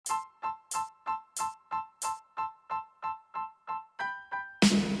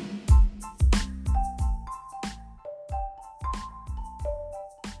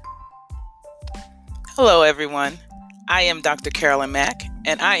Hello, everyone. I am Dr. Carolyn Mack,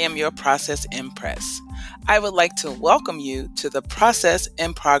 and I am your Process Impress. I would like to welcome you to the Process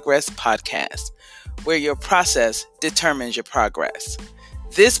in Progress podcast, where your process determines your progress.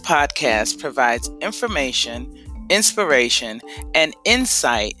 This podcast provides information, inspiration, and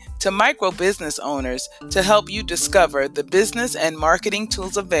insight to micro business owners to help you discover the business and marketing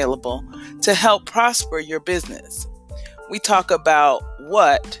tools available to help prosper your business. We talk about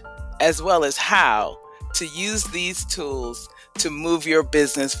what, as well as how, to use these tools to move your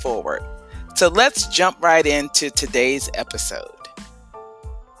business forward. So let's jump right into today's episode.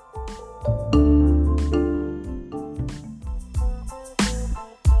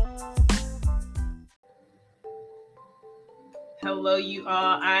 Hello, you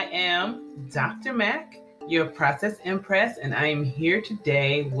all. I am Dr. Mack, your Process Impress, and I am here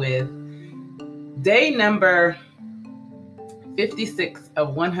today with day number 56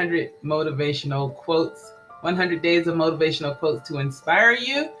 of 100 motivational quotes, 100 days of motivational quotes to inspire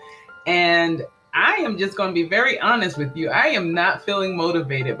you. And I am just going to be very honest with you. I am not feeling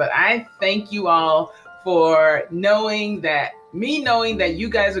motivated, but I thank you all for knowing that you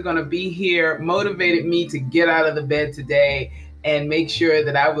guys are going to be here motivated me to get out of the bed today and make sure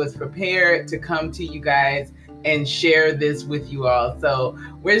that I was prepared to come to you guys and share this with you all. So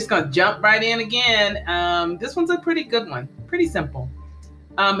we're just going to jump right in again. This one's a pretty good one, pretty simple.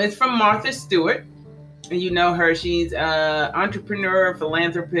 It's from Martha Stewart. And you know her, she's an entrepreneur,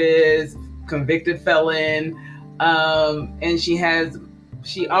 philanthropist, convicted felon. And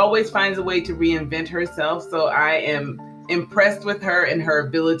she always finds a way to reinvent herself. So I am impressed with her and her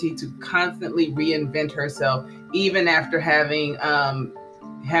ability to constantly reinvent herself, even after having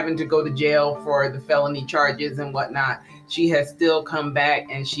to go to jail for the felony charges and whatnot. She has still come back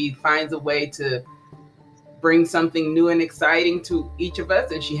and she finds a way to bring something new and exciting to each of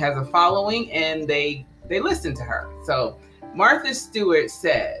us. And she has a following and they listen to her. So Martha Stewart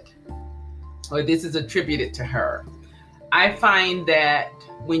said, or this is attributed to her, "I find that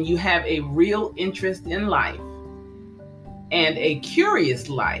when you have a real interest in life and a curious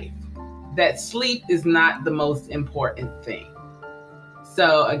life, that sleep is not the most important thing."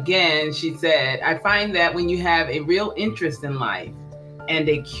 So again, she said, "I find that when you have a real interest in life and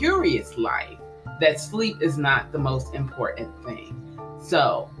a curious life, that sleep is not the most important thing."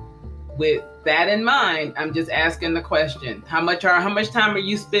 So with that in mind, I'm just asking the question, how much time are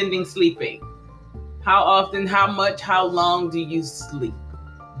you spending sleeping? How often, how much, how long do you sleep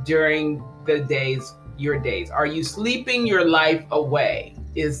during your days? Are you sleeping your life away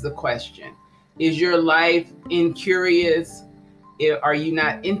is the question. Is your life incurious? Are you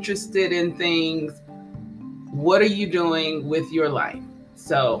not interested in things? What are you doing with your life?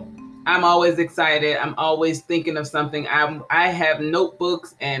 So I'm always excited. I'm always thinking of something. I have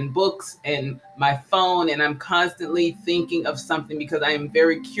notebooks and books and my phone, and I'm constantly thinking of something because I am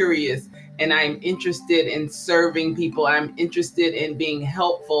very curious and I'm interested in serving people. I'm interested in being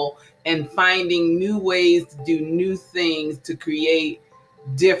helpful and finding new ways to do new things to create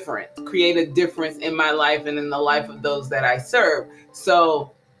a difference in my life and in the life of those that I serve.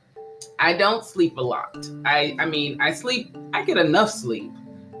 So I don't sleep a lot. I get enough sleep,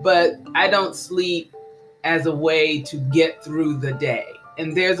 but I don't sleep as a way to get through the day.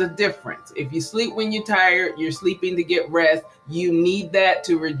 And there's a difference. If you sleep when you're tired, you're sleeping to get rest. You need that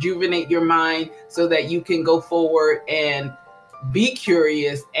to rejuvenate your mind so that you can go forward and be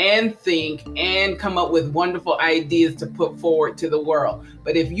curious and think and come up with wonderful ideas to put forward to the world.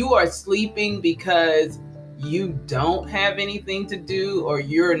 But if you are sleeping because you don't have anything to do or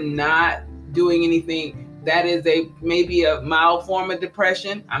you're not doing anything, that is maybe a mild form of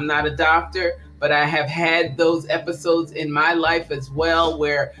depression. I'm not a doctor, but I have had those episodes in my life as well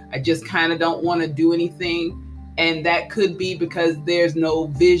where I just kind of don't want to do anything. And that could be because there's no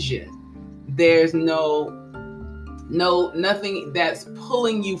vision. There's nothing that's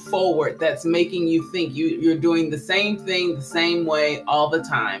pulling you forward, that's making you think. You're doing the same thing the same way all the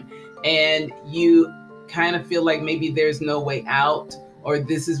time. And you kind of feel like maybe there's no way out or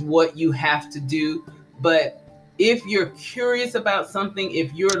this is what you have to do. But if you're curious about something,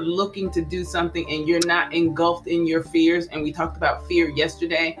 if you're looking to do something and you're not engulfed in your fears, and we talked about fear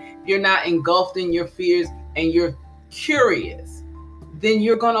yesterday, if you're not engulfed in your fears and you're curious, then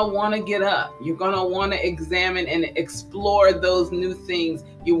you're going to want to get up. You're going to want to examine and explore those new things.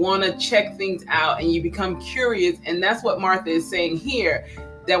 You want to check things out and you become curious. And that's what Martha is saying here,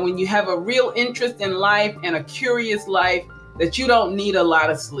 that when you have a real interest in life and a curious life, that you don't need a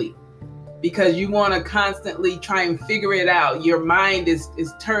lot of sleep because you want to constantly try and figure it out. Your mind is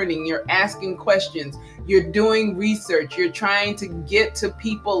turning. You're asking questions. You're doing research. You're trying to get to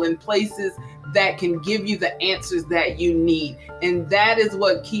people and places that can give you the answers that you need. And that is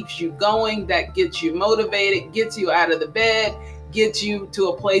what keeps you going, that gets you motivated, gets you out of the bed, gets you to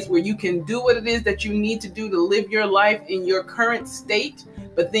a place where you can do what it is that you need to do to live your life in your current state.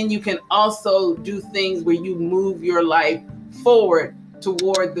 But then you can also do things where you move your life forward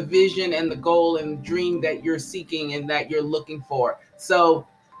toward the vision and the goal and dream that you're seeking and that you're looking for. So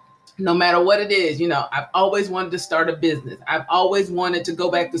no matter what it is, I've always wanted to start a business. I've always wanted to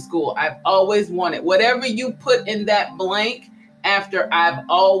go back to school. I've always wanted, whatever you put in that blank after I've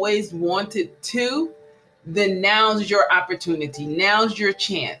always wanted to, then now's your opportunity. Now's your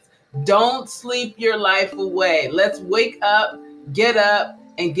chance. Don't sleep your life away. Let's wake up, get up,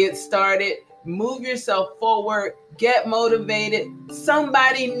 and get started. Move yourself forward. Get motivated.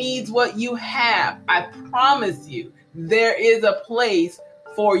 Somebody needs what you have. I promise you, there is a place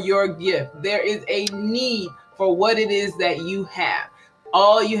for your gift. There is a need for what it is that you have.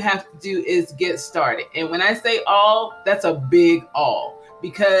 All you have to do is get started. And when I say all, that's a big all,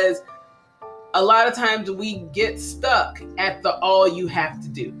 because a lot of times we get stuck at the all you have to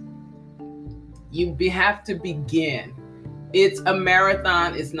do. You have to begin. It's a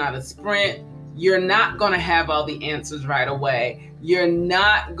marathon. It's not a sprint. You're not going to have all the answers right away. You're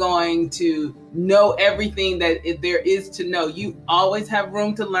not going to know everything that there is to know. You always have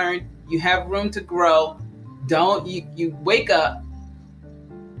room to learn. You have room to grow. You wake up.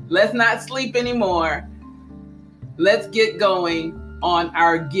 Let's not sleep anymore. Let's get going on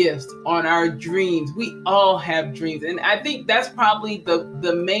our gifts, on our dreams. We all have dreams. And I think that's probably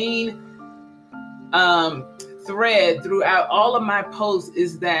the main thread throughout all of my posts,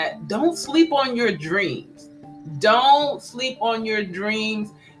 is that don't sleep on your dreams. Don't sleep on your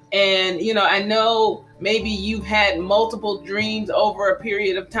dreams. And, I know maybe you've had multiple dreams over a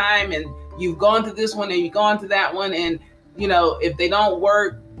period of time, and you've gone to this one and you've gone to that one. And, if they don't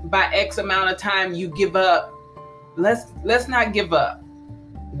work by X amount of time, you give up. Let's not give up.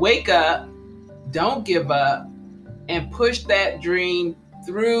 Wake up, don't give up, and push that dream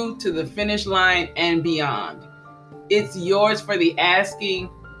through to the finish line and beyond. It's yours for the asking.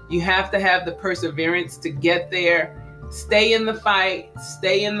 You have to have the perseverance to get there. Stay in the fight,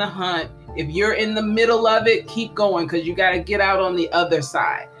 stay in the hunt. If you're in the middle of it, keep going, because you got to get out on the other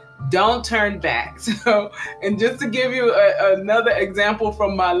side. Don't turn back. So, and just to give you another example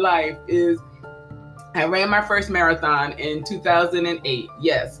from my life is, I ran my first marathon in 2008.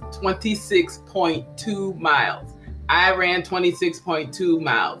 Yes, 26.2 miles. I ran 26.2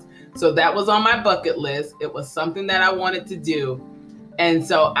 miles. So that was on my bucket list. It was something that I wanted to do. And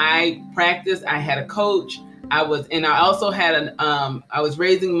so I practiced. I had a coach. I also had I was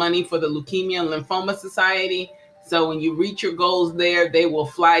raising money for the Leukemia and Lymphoma Society. So when you reach your goals there, they will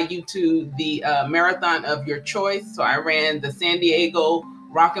fly you to the marathon of your choice. So I ran the San Diego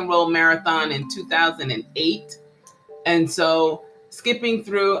Rock and Roll Marathon in 2008. And so skipping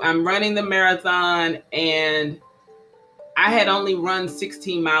through, I'm running the marathon, and I had only run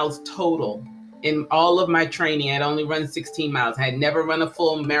 16 miles total in all of my training. I'd only run 16 miles. I had never run a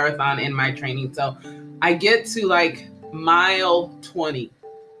full marathon in my training. So I get to like mile 20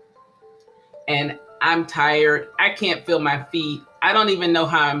 and I'm tired. I can't feel my feet. I don't even know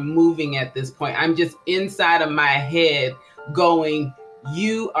how I'm moving at this point. I'm just inside of my head going,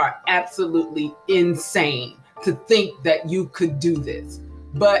 you are absolutely insane to think that you could do this.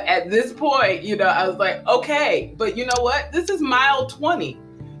 But at this point, I was like, okay, but you know what? This is mile 20.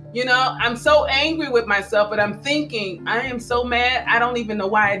 I'm so angry with myself, but I'm thinking, I am so mad. I don't even know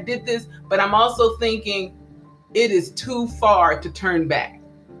why I did this. But I'm also thinking it is too far to turn back,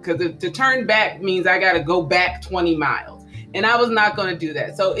 because to turn back means I got to go back 20 miles. And I was not going to do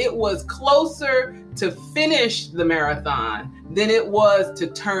that. So it was closer to finish the marathon than it was to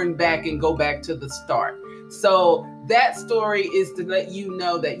turn back and go back to the start. So that story is to let you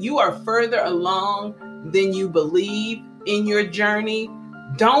know that you are further along than you believe in your journey.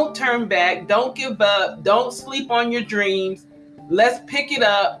 Don't turn back. Don't give up. Don't sleep on your dreams. Let's pick it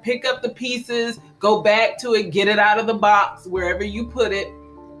up, pick up the pieces, go back to it, get it out of the box, wherever you put it.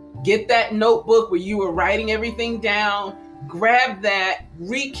 Get that notebook where you were writing everything down. Grab that,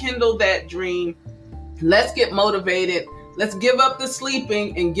 rekindle that dream. Let's get motivated. Let's give up the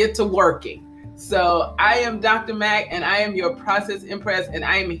sleeping and get to working. So I am Dr. Mac, and I am your Process Empress, and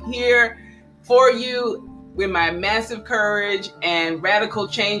I am here for you with my Massive Courage and Radical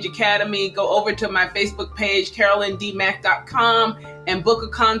Change Academy. Go over to my Facebook page, CarolynDMac.com, and book a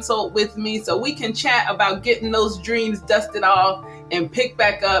consult with me so we can chat about getting those dreams dusted off and pick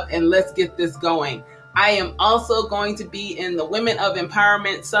back up, and let's get this going. I am also going to be in the Women of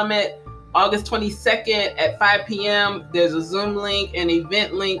Empowerment Summit August 22nd at 5 p.m. There's a Zoom link, an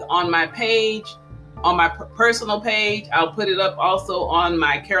event link on my page, on my personal page. I'll put it up also on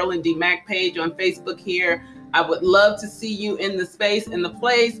my Carolyn D. Mack page on Facebook here. I would love to see you in the space, in the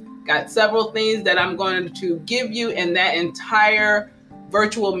place. Got several things that I'm going to give you, and that entire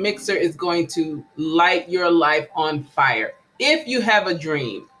virtual mixer is going to light your life on fire. If you have a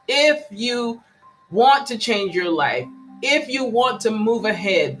dream, if you want to change your life, if you want to move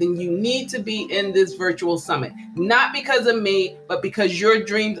ahead, then you need to be in this virtual summit. Not because of me, but because your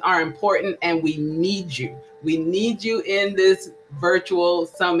dreams are important and we need you. We need you in this virtual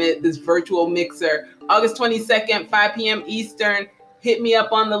summit, this virtual mixer. August 22nd, 5 p.m. Eastern. Hit me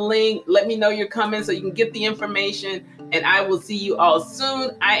up on the link. Let me know you're coming so you can get the information. And I will see you all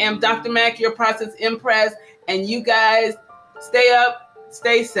soon. I am Dr. Mack, your Process Empress. And you guys, stay up,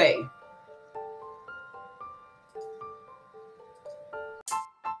 stay safe.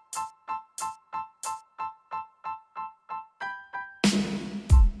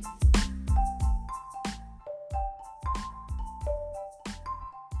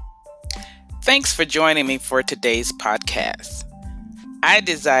 Thanks for joining me for today's podcast. I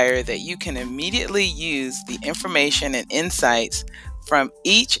desire that you can immediately use the information and insights from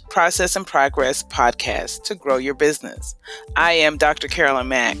each Process and Progress podcast to grow your business. I am Dr. Carolyn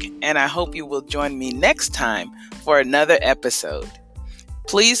Mack, and I hope you will join me next time for another episode.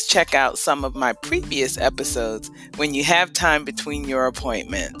 Please check out some of my previous episodes when you have time between your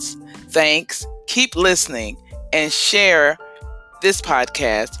appointments. Thanks, keep listening, and share this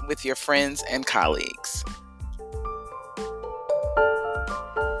podcast with your friends and colleagues.